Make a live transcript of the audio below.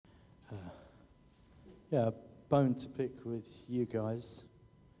Yeah, a bone to pick with you guys.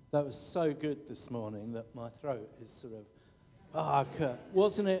 That was so good this morning that my throat is sort of,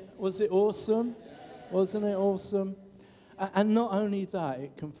 wasn't it? Was it awesome? Wasn't it awesome? And not only that,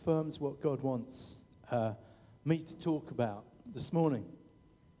 it confirms what God wants me to talk about this morning.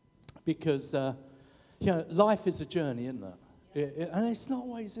 Because, life is a journey, isn't it? And it's not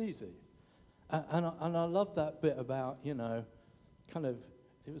always easy. And I love that bit about,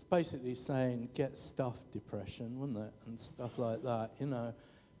 it was basically saying get stuffed depression, wasn't it? And stuff like that, you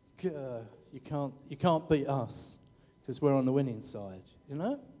can't beat us because we're on the winning side,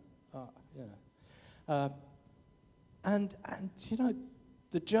 And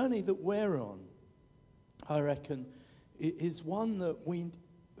the journey that we're on, I reckon, is one that we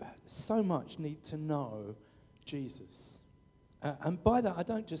so much need to know Jesus. And by that, I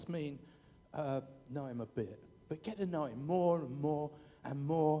don't just mean know him a bit, but get to know him more and more and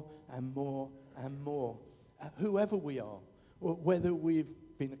more and more and more. Whoever we are, or whether we've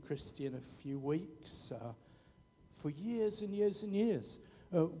been a Christian a few weeks, for years and years and years,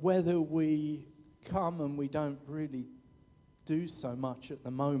 whether we come and we don't really do so much at the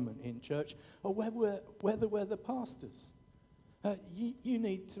moment in church, or whether we're the pastors. You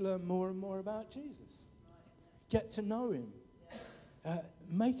need to learn more and more about Jesus. Get to know him.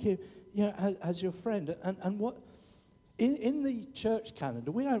 Make him, as your friend. And what in the church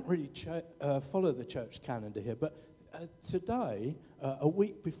calendar, we don't really follow the church calendar here, but today, a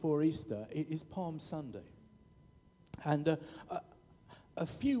week before Easter, it is Palm Sunday. And it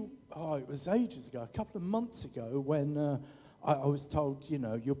was ages ago, a couple of months ago, when I was told,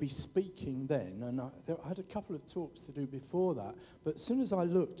 you'll be speaking then. And I had a couple of talks to do before that. But as soon as I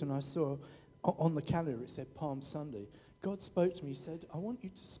looked and I saw on the calendar it said Palm Sunday, God spoke to me, he said, I want you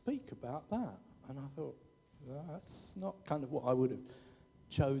to speak about that. And I thought, well, that's not kind of what I would have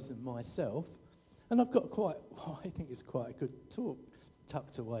chosen myself. And I've got I think it's quite a good talk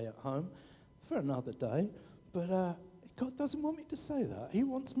tucked away at home for another day. But God doesn't want me to say that. He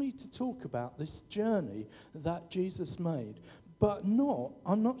wants me to talk about this journey that Jesus made. But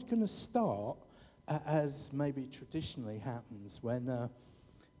I'm not going to start as maybe traditionally happens when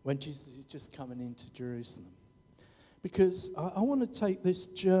Jesus is just coming into Jerusalem. Because I want to take this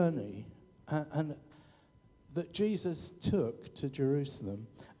journey and that Jesus took to Jerusalem,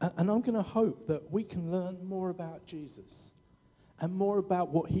 and I'm going to hope that we can learn more about Jesus and more about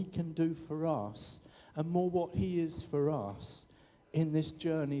what he can do for us and more what he is for us in this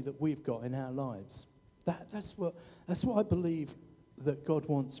journey that we've got in our lives. That's what I believe that God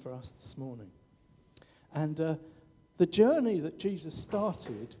wants for us this morning. And the journey that Jesus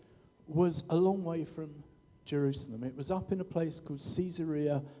started was a long way from Jerusalem. It was up in a place called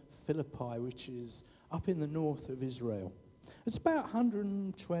Caesarea Philippi, which is up in the north of Israel. It's about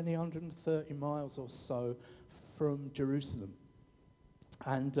 120, 130 miles or so from Jerusalem.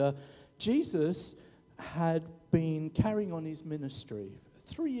 And Jesus had been carrying on his ministry,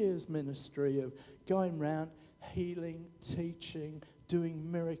 3 years ministry of going around, healing, teaching,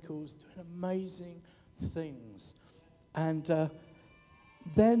 doing miracles, doing amazing things. And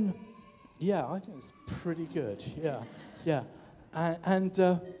then, I think it's pretty good. Yeah. And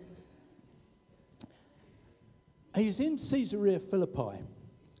he's in Caesarea Philippi,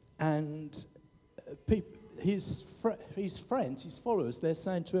 and his friends, his followers, they're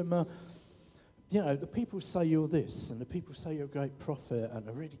saying to him, the people say you're this, and the people say you're a great prophet and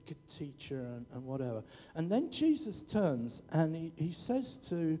a really good teacher and whatever. And then Jesus turns and he says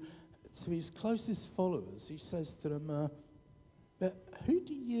to his closest followers, he says to them, but who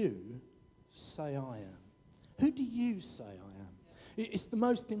do you say I am? Who do you say I am? It's the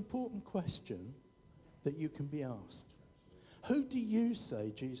most important question that you can be asked. Who do you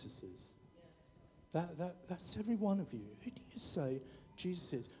say Jesus is? That's every one of you. Who do you say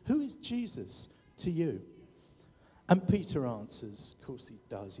Jesus is? Who is Jesus to you? And Peter answers, of course he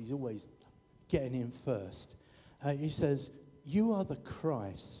does, he's always getting in first. He says, you are the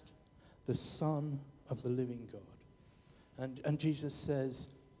Christ, the Son of the living God. And Jesus says,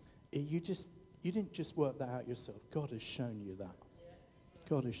 you didn't just work that out yourself. God has shown you that.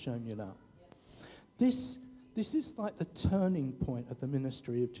 God has shown you that. This is like the turning point of the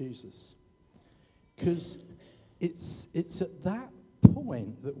ministry of Jesus. Because it's at that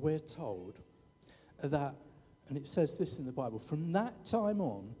point that we're told that, and it says this in the Bible, from that time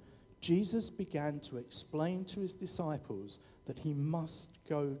on, Jesus began to explain to his disciples that he must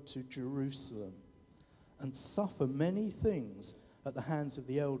go to Jerusalem and suffer many things at the hands of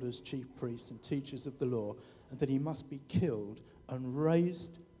the elders, chief priests, and teachers of the law, and that he must be killed and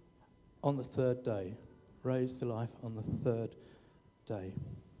raised on the third day, raised to life on the third day.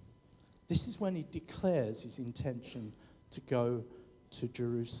 This is when he declares his intention to go to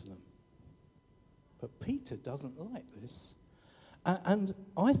Jerusalem. But Peter doesn't like this. And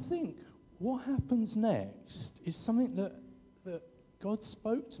I think what happens next is something that God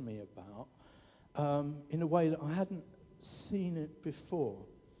spoke to me about in a way that I hadn't seen it before.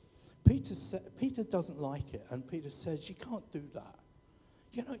 Peter doesn't like it, and Peter says, you can't do that.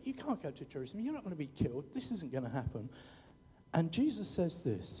 You can't go to Jerusalem. You're not going to be killed. This isn't going to happen. And Jesus says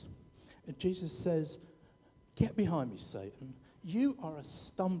this. And Jesus says, get behind me, Satan. You are a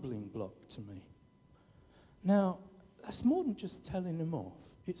stumbling block to me. Now, that's more than just telling him off.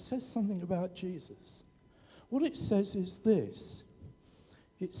 It says something about Jesus. What it says is this.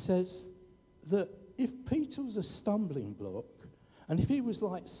 It says that if Peter was a stumbling block, and if he was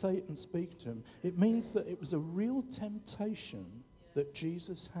like Satan speaking to him, it means that it was a real temptation that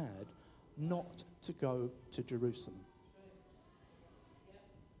Jesus had not to go to Jerusalem.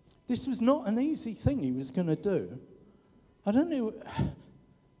 This was not an easy thing he was going to do. I don't know.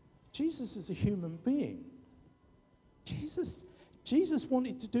 Jesus is a human being. Jesus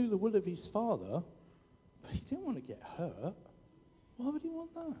wanted to do the will of his Father, but he didn't want to get hurt. Why would he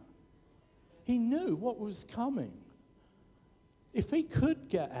want that? He knew what was coming. If he could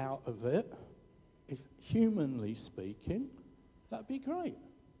get out of it, if humanly speaking, that'd be great.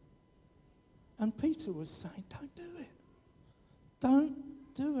 And Peter was saying, don't do it. Don't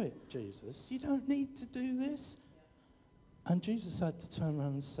do it, Jesus. You don't need to do this. And Jesus had to turn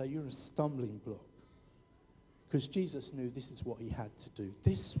around and say, you're a stumbling block. Because Jesus knew this is what he had to do.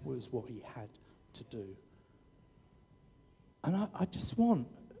 This was what he had to do. And I just want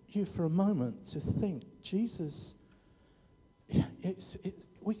you for a moment to think, Jesus,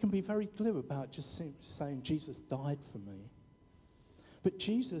 we can be very glib about just saying Jesus died for me. But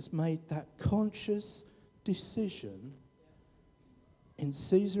Jesus made that conscious decision in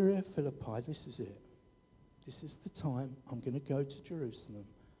Caesarea Philippi. This is it. This is the time I'm going to go to Jerusalem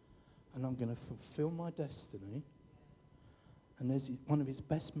and I'm going to fulfill my destiny. And there's one of his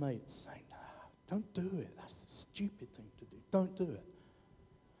best mates saying, don't do it. That's a stupid thing to do. Don't do it.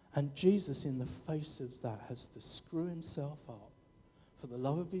 And Jesus, in the face of that, has to screw himself up for the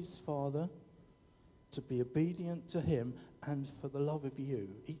love of his Father, to be obedient to him, and for the love of you,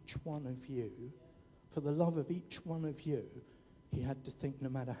 each one of you. For the love of each one of you, he had to think, no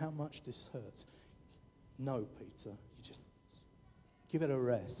matter how much this hurts, no, Peter, you just give it a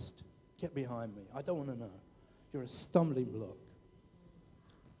rest. Get behind me. I don't want to know. You're a stumbling block.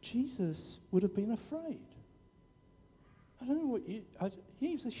 Jesus would have been afraid. I don't know what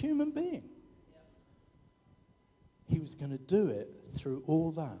he was a human being. He was going to do it through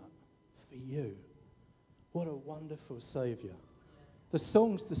all that for you. What a wonderful Saviour. The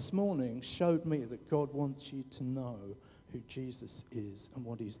songs this morning showed me that God wants you to know who Jesus is and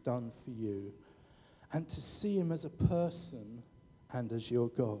what he's done for you, and to see him as a person and as your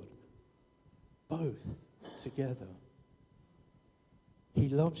God, both together. He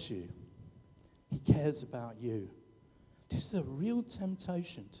loves you. He cares about you. This is a real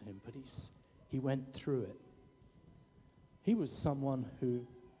temptation to him, but he went through it. He was someone who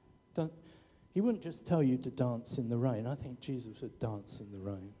he wouldn't just tell you to dance in the rain. I think Jesus would dance in the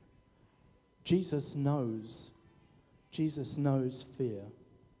rain. Jesus knows fear.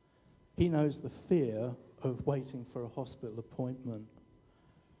 He knows the fear of waiting for a hospital appointment.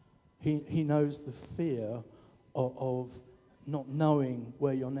 He knows the fear of not knowing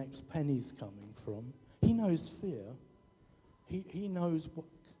where your next penny's coming from. He knows fear. He knows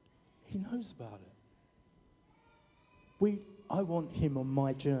about it. I want him on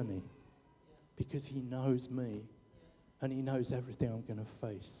my journey because he knows me and he knows everything I'm going to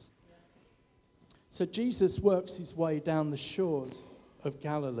face. So Jesus works his way down the shores of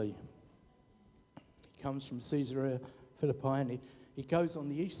Galilee. He comes from Caesarea Philippi and he goes on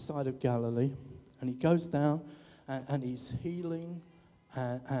the east side of Galilee and he goes down and he's healing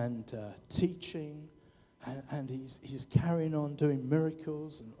and teaching and he's carrying on doing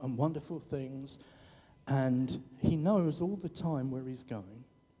miracles and wonderful things. And he knows all the time where he's going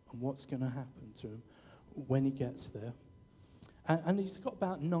and what's going to happen to him when he gets there. And he's got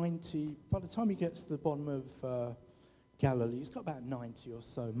about 90, by the time he gets to the bottom of Galilee, he's got about 90 or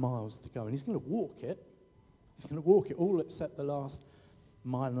so miles to go. And he's going to walk it. He's going to walk it all except the last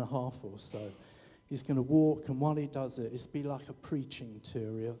mile and a half or so. He's going to walk, and while he does it, it's be like a preaching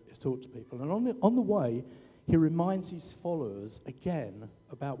tour. He'll talk to people. And on the way, he reminds his followers again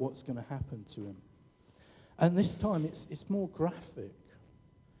about what's going to happen to him. And this time it's more graphic.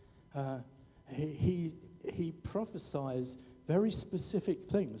 He prophesies very specific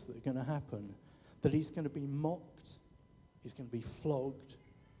things that are going to happen. That he's going to be mocked, he's going to be flogged,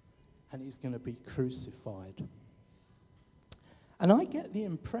 and he's going to be crucified. And I get the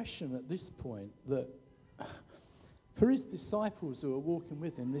impression at this point that for his disciples who are walking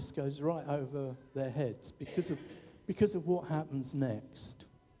with him, this goes right over their heads because of what happens next.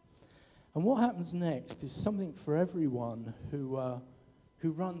 And what happens next is something for everyone who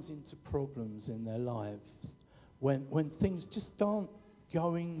runs into problems in their lives when things just aren't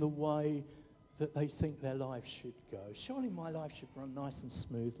going the way that they think their life should go. Surely my life should run nice and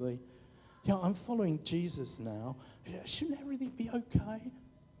smoothly. You know, I'm following Jesus now. Shouldn't everything be okay?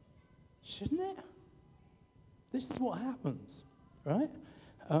 Shouldn't it? This is what happens, right?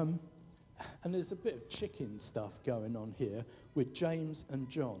 And there's a bit of chicken stuff going on here with James and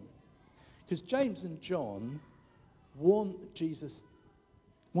John. Because James and John want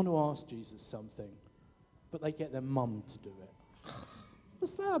to ask Jesus something, but they get their mum to do it.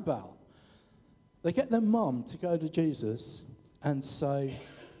 What's that about? They get their mum to go to Jesus and say,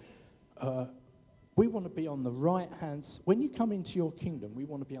 we want to be on the right-hand side. When you come into your kingdom, we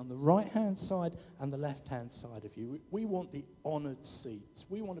want to be on the right-hand side and the left-hand side of you. We want the honoured seats.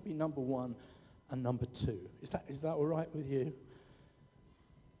 We want to be number 1 and number 2. Is that all right with you?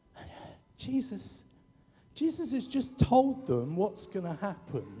 Jesus has just told them what's going to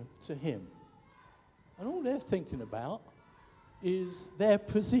happen to him. And all they're thinking about is their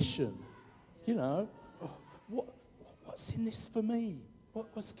position. You know, what's in this for me?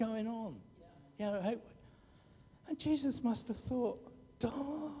 What's going on? You know, and Jesus must have thought,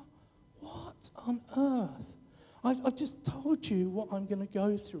 what on earth? I've just told you what I'm going to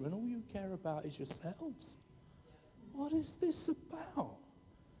go through, and all you care about is yourselves. What is this about?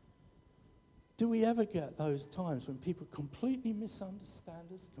 Do we ever get those times when people completely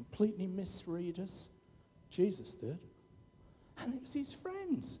misunderstand us, completely misread us? Jesus did. And it was his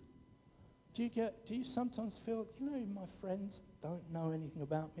friends. Do you sometimes feel, my friends don't know anything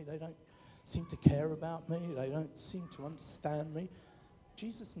about me, they don't seem to care about me, they don't seem to understand me?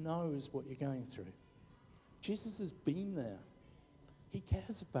 Jesus knows what you're going through. Jesus has been there. He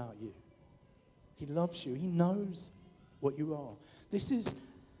cares about you. He loves you. He knows what you are. This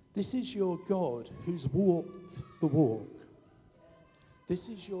is your God who's walked the walk. This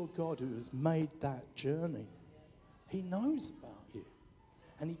is your God who has made that journey. He knows about you,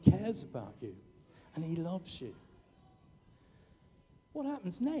 and he cares about you, and he loves you. What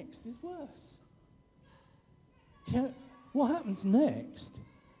happens next is worse. What happens next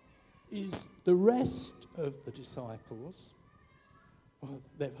is the rest of the disciples, well,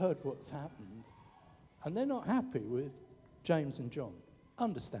 they've heard what's happened, and they're not happy with James and John,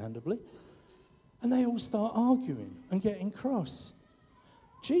 understandably, and they all start arguing and getting cross.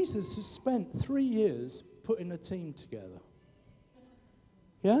 Jesus has spent 3 years putting a team together.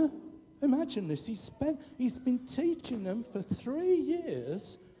 Yeah? Imagine this. He's been teaching them for 3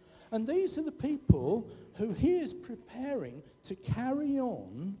 years, and these are the people who he is preparing to carry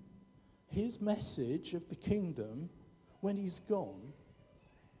on his message of the kingdom when he's gone.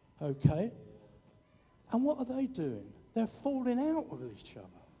 Okay? And what are they doing? They're falling out with each other.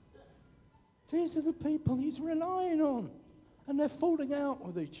 These are the people he's relying on, and they're falling out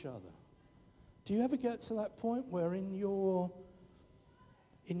with each other. Do you ever get to that point where in your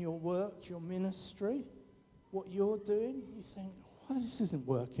work, your ministry, what you're doing, you think, well, this isn't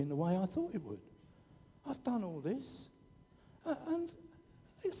working the way I thought it would. I've done all this, and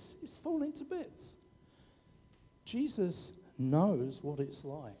it's falling to bits. Jesus knows what it's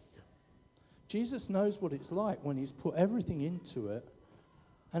like. Jesus knows what it's like when he's put everything into it,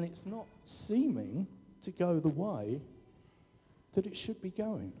 and it's not seeming to go the way that it should be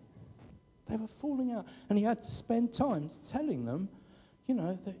going. They were falling out, and he had to spend time telling them,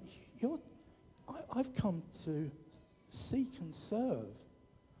 that I've come to seek and serve.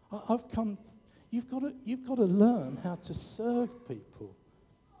 You've got to learn how to serve people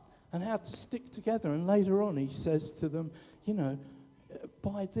and how to stick together. And later on, he says to them,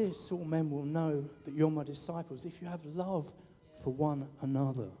 by this all men will know that you're my disciples if you have love for one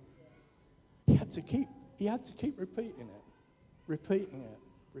another. He had to keep repeating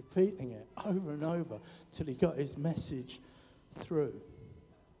it over and over till he got his message through.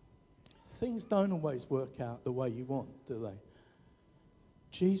 Things don't always work out the way you want, do they?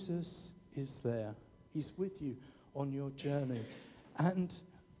 Jesus is there. He's with you on your journey. And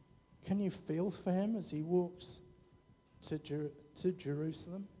can you feel for him as he walks to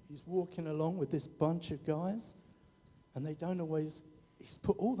Jerusalem? He's walking along with this bunch of guys, and he's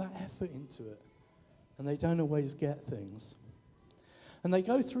put all that effort into it, and they don't always get things. And they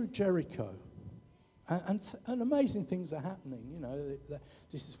go through Jericho, and amazing things are happening.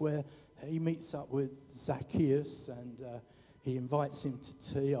 This is where he meets up with Zacchaeus, and He invites him to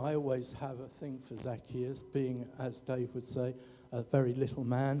tea. I always have a thing for Zacchaeus, being, as Dave would say, a very little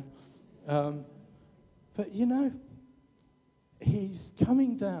man. But, you know, he's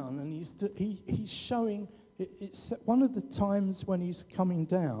coming down and he's showing, it's one of the times when he's coming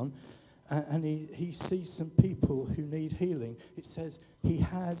down and he sees some people who need healing. It says he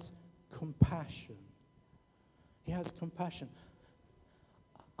has compassion. He has compassion.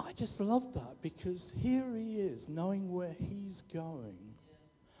 I just love that because here he is, knowing where he's going.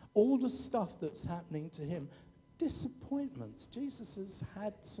 All the stuff that's happening to him. Disappointments. Jesus has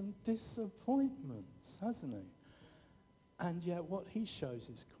had some disappointments, hasn't he? And yet what he shows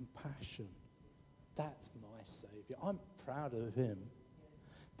is compassion. That's my Saviour. I'm proud of him.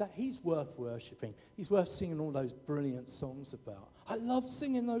 That he's worth worshipping. He's worth singing all those brilliant songs about. I love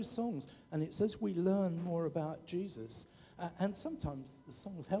singing those songs. And it's as we learn more about Jesus, and sometimes the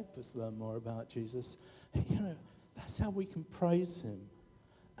songs help us learn more about Jesus. You know, that's how we can praise him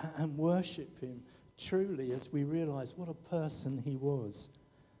and worship him truly as we realize what a person he was.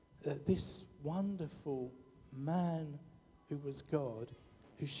 This wonderful man who was God,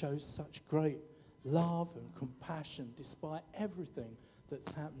 who shows such great love and compassion despite everything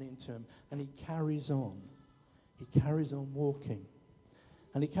that's happening to him. And he carries on. He carries on walking.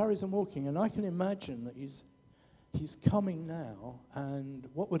 And he carries on walking. And I can imagine that he's coming now, and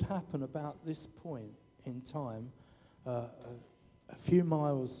what would happen about this point in time, a few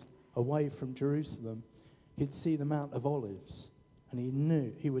miles away from Jerusalem, he'd see the Mount of Olives, and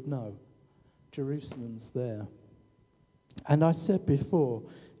he would know Jerusalem's there. And I said before,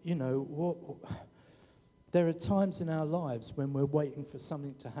 you know, there are times in our lives when we're waiting for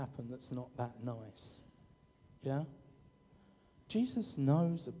something to happen that's not that nice. Yeah? Jesus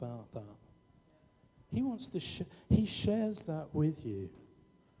knows about that. He wants to he shares that with you.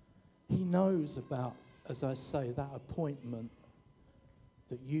 He knows about, as I say, that appointment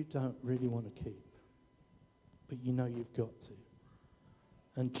that you don't really want to keep, but you know you've got to.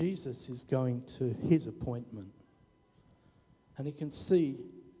 And Jesus is going to his appointment. And he can see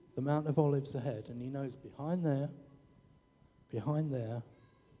the Mount of Olives ahead, and he knows behind there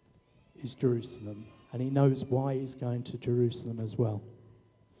is Jerusalem. And he knows why he's going to Jerusalem as well.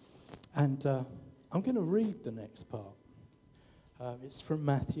 And I'm going to read the next part. It's from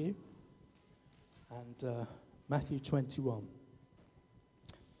Matthew, and Matthew 21.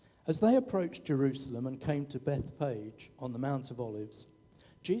 As they approached Jerusalem and came to Bethphage on the Mount of Olives,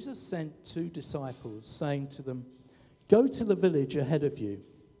 Jesus sent 2 disciples, saying to them, "Go to the village ahead of you,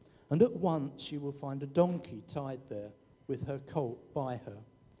 and at once you will find a donkey tied there with her colt by her.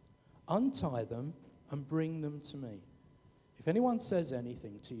 Untie them and bring them to me. If anyone says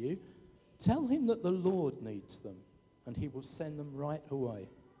anything to you, tell him that the Lord needs them, and he will send them right away."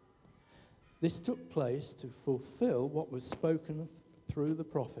 This took place to fulfill what was spoken through the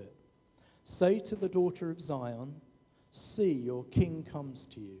prophet. "Say to the daughter of Zion, see, your king comes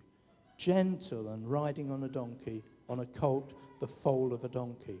to you, gentle and riding on a donkey, on a colt, the foal of a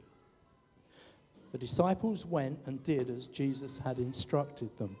donkey." The disciples went and did as Jesus had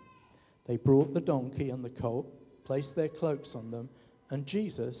instructed them. They brought the donkey and the colt, placed their cloaks on them, and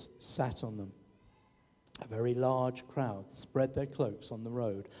Jesus sat on them. A very large crowd spread their cloaks on the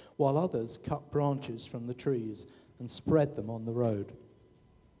road, while others cut branches from the trees and spread them on the road.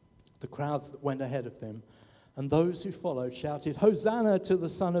 The crowds that went ahead of them and those who followed shouted, "Hosanna to the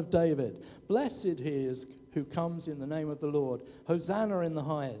Son of David! Blessed he is who comes in the name of the Lord! Hosanna in the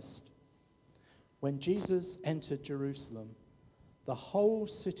highest!" When Jesus entered Jerusalem, the whole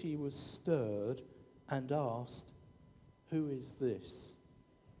city was stirred and asked, "Who is this?"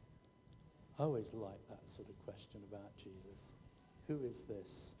 I always like that sort of question about Jesus. Who is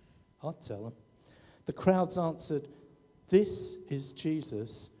this? I'll tell them. The crowds answered, "This is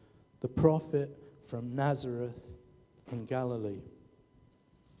Jesus, the prophet from Nazareth in Galilee."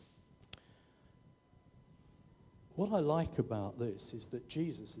 What I like about this is that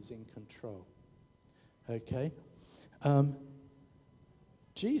Jesus is in control. Okay?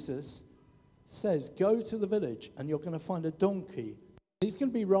 Jesus says, "Go to the village and you're going to find a donkey." He's going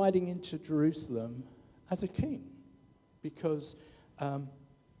to be riding into Jerusalem as a king because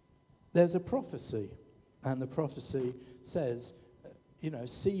there's a prophecy, and the prophecy says,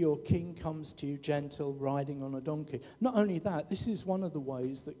 see, your king comes to you gentle, riding on a donkey. Not only that, this is one of the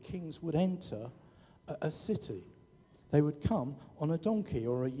ways that kings would enter a city. They would come on a donkey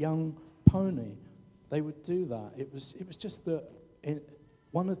or a young pony. They would do that. It was just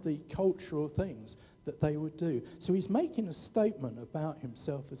one of the cultural things that they would do. So he's making a statement about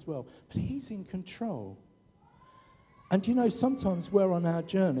himself as well. But he's in control. And sometimes we're on our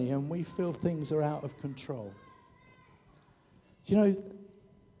journey and we feel things are out of control. You know,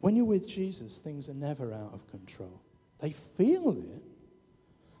 when you're with Jesus, things are never out of control. They feel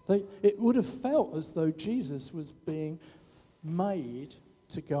it. It would have felt as though Jesus was being made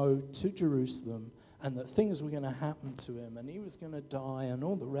to go to Jerusalem and that things were going to happen to him and he was going to die and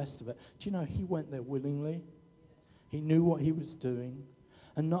all the rest of it. Do you know, he went there willingly. He knew what he was doing.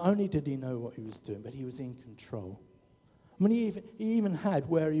 And not only did he know what he was doing, but he was in control. I mean, he even had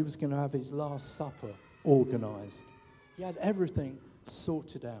where he was going to have his Last Supper organised. He had everything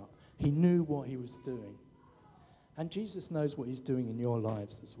sorted out. He knew what he was doing. And Jesus knows what he's doing in your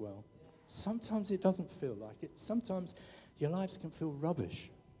lives as well. Sometimes it doesn't feel like it. Sometimes your lives can feel rubbish.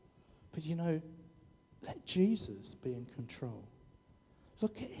 But you know, let Jesus be in control.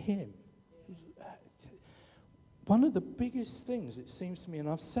 Look at him. One of the biggest things, it seems to me, and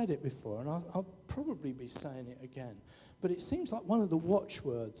I've said it before, and I'll probably be saying it again, but it seems like one of the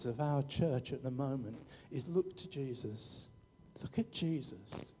watchwords of our church at the moment is look to Jesus. Look at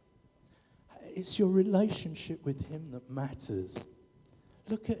Jesus. It's your relationship with him that matters.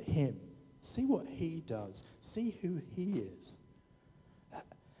 Look at him. See what he does. See who he is.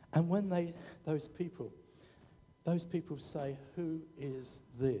 And when those people say, who is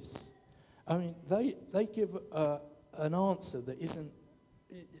this? I mean, they give an answer that isn't,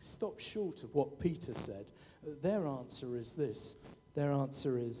 it stops short of what Peter said. Their answer is this. Their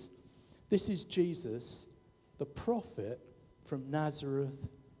answer is, this is Jesus, the prophet from Nazareth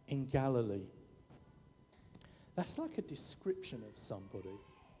in Galilee. That's like a description of somebody.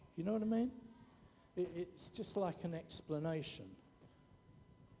 You know what I mean? It's just like an explanation.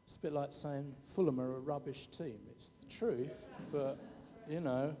 It's a bit like saying Fulham are a rubbish team. It's the truth, but, you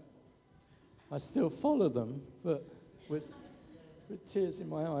know, I still follow them, but with tears in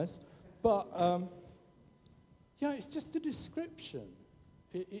my eyes. But, yeah, it's just a description.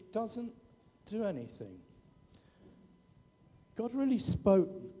 It doesn't do anything. God really spoke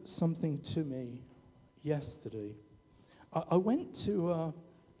something to me yesterday. I went to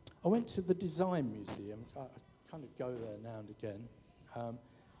the Design Museum. I kind of go there now and again.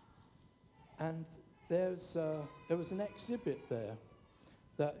 And there was an exhibit there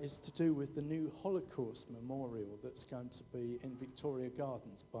that is to do with the new Holocaust memorial that's going to be in Victoria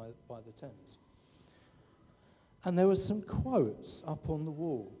Gardens by the Thames. And there were some quotes up on the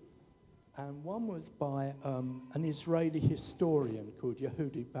wall. And one was by an Israeli historian called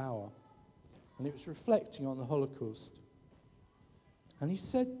Yehudi Bauer. And it was reflecting on the Holocaust. And he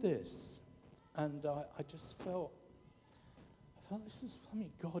said this, and I just felt this is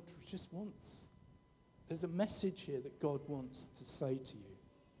something God just wants. There's a message here that God wants to say to you.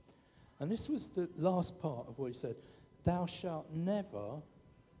 And this was the last part of what he said. Thou shalt never,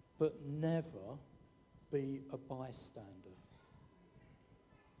 but never be a bystander.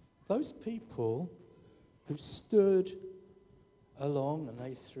 Those people who stood along and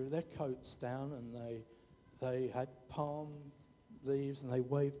they threw their coats down and they had palm leaves and they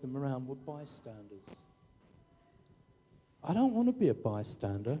waved them around were bystanders. I don't want to be a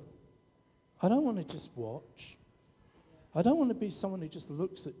bystander. I don't want to just watch. I don't want to be someone who just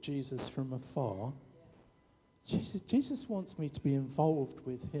looks at Jesus from afar. Jesus wants me to be involved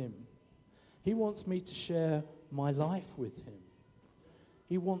with him. He wants me to share my life with him.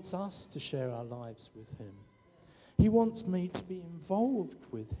 He wants us to share our lives with him. He wants me to be involved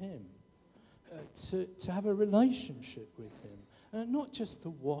with him, to have a relationship with him, not just to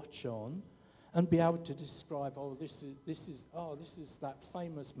watch on and be able to describe, this is that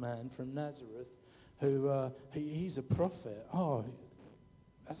famous man from Nazareth who he's a prophet. Oh,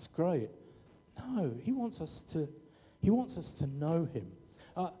 that's great. No, he wants us to know him.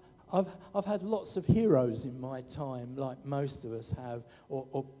 I've had lots of heroes in my time, like most of us have,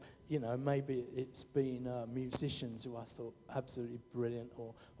 or you know, maybe it's been musicians who I thought absolutely brilliant,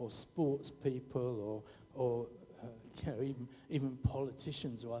 or sports people, or you know, even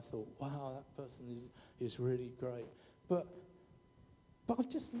politicians who I thought, wow, that person is really great. But I've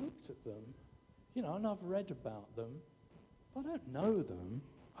just looked at them, you know, and I've read about them, but I don't know them.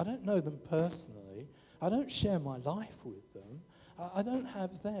 I don't know them personally. I don't share my life with them. I don't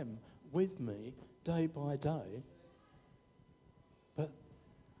have them with me day by day. But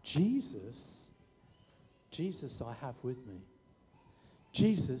Jesus I have with me.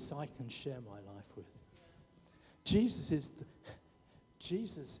 Jesus I can share my life with. Jesus is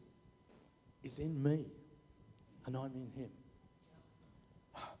in me, and I'm in him.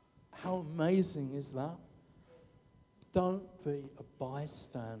 How amazing is that? Don't be a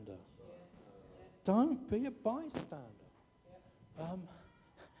bystander. Don't be a bystander.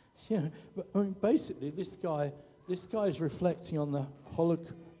 You know, but, I mean, basically, this guy is reflecting on the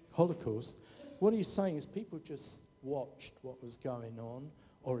Holocaust. What he's saying is people just watched what was going on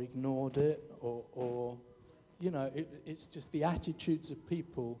or ignored it or it's just the attitudes of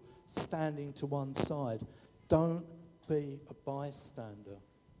people standing to one side. Don't be a bystander.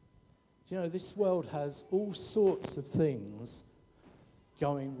 This world has all sorts of things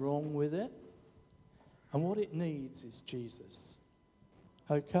going wrong with it, and what it needs is Jesus.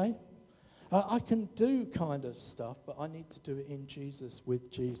 Okay? I can do kind of stuff, but I need to do it in Jesus,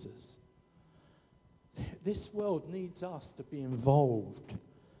 with Jesus. This world needs us to be involved,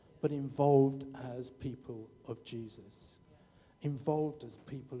 but involved as people of Jesus, involved as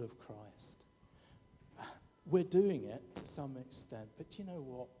people of Christ. We're doing it to some extent, but you know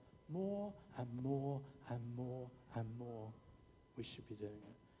what? More and more and more and more we should be doing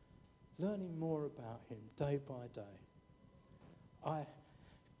it. Learning more about him day by day.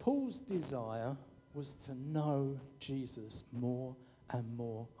 Paul's desire was to know Jesus more and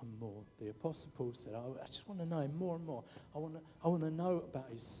more and more. The Apostle Paul said, I just want to know him more and more. I want to know about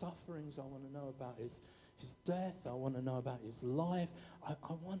his sufferings. I want to know about his death. I want to know about his life. I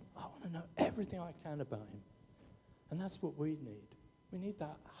want to know everything I can about him. And that's what we need. We need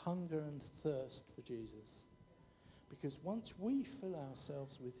that hunger and thirst for Jesus. Because once we fill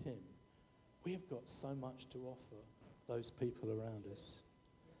ourselves with him, we have got so much to offer those people around us.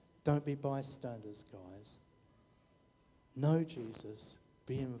 Don't be bystanders, guys. Know Jesus.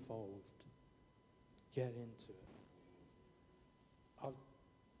 Be involved. Get into it.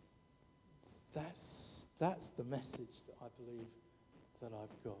 That's the message that I believe that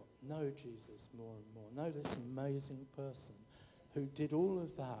I've got. Know Jesus more and more. Know this amazing person who did all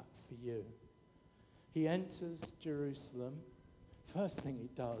of that for you. He enters Jerusalem. First thing he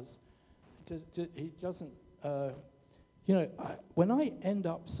does, he doesn't, when I end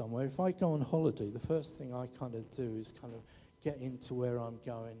up somewhere, if I go on holiday, the first thing I kind of do is kind of get into where I'm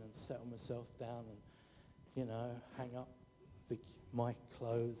going and settle myself down and, hang up my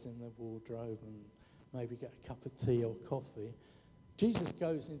clothes in the wardrobe and maybe get a cup of tea or coffee. Jesus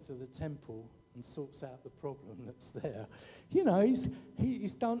goes into the temple and sorts out the problem that's there.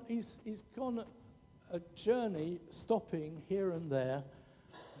 He's gone a journey stopping here and there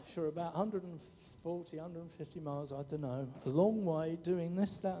for about 140, 150 miles, I don't know, a long way, doing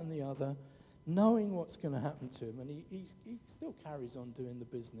this, that and the other, knowing what's going to happen to him. And he still carries on doing the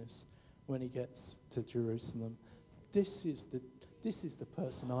business when he gets to Jerusalem. This is the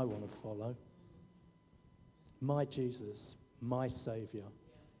person I want to follow. My Jesus, my Saviour.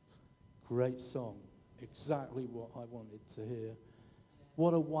 Great song. Exactly what I wanted to hear.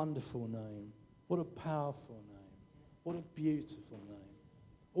 What a wonderful name. What a powerful name. What a beautiful name.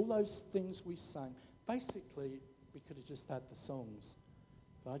 All those things we sang. Basically, we could have just had the songs.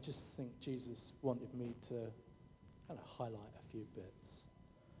 But I just think Jesus wanted me to kind of highlight a few bits.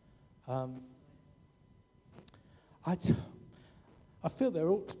 I feel there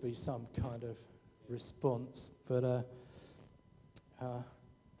ought to be some kind of response, but I'm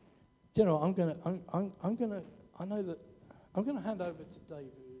gonna hand over to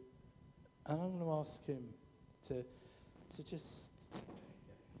David, and I'm gonna ask him to just,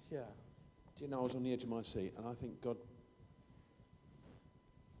 yeah. Do you know, I was on the edge of my seat, and I think God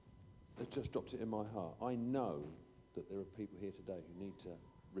has just dropped it in my heart. I know that there are people here today who need to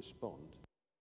respond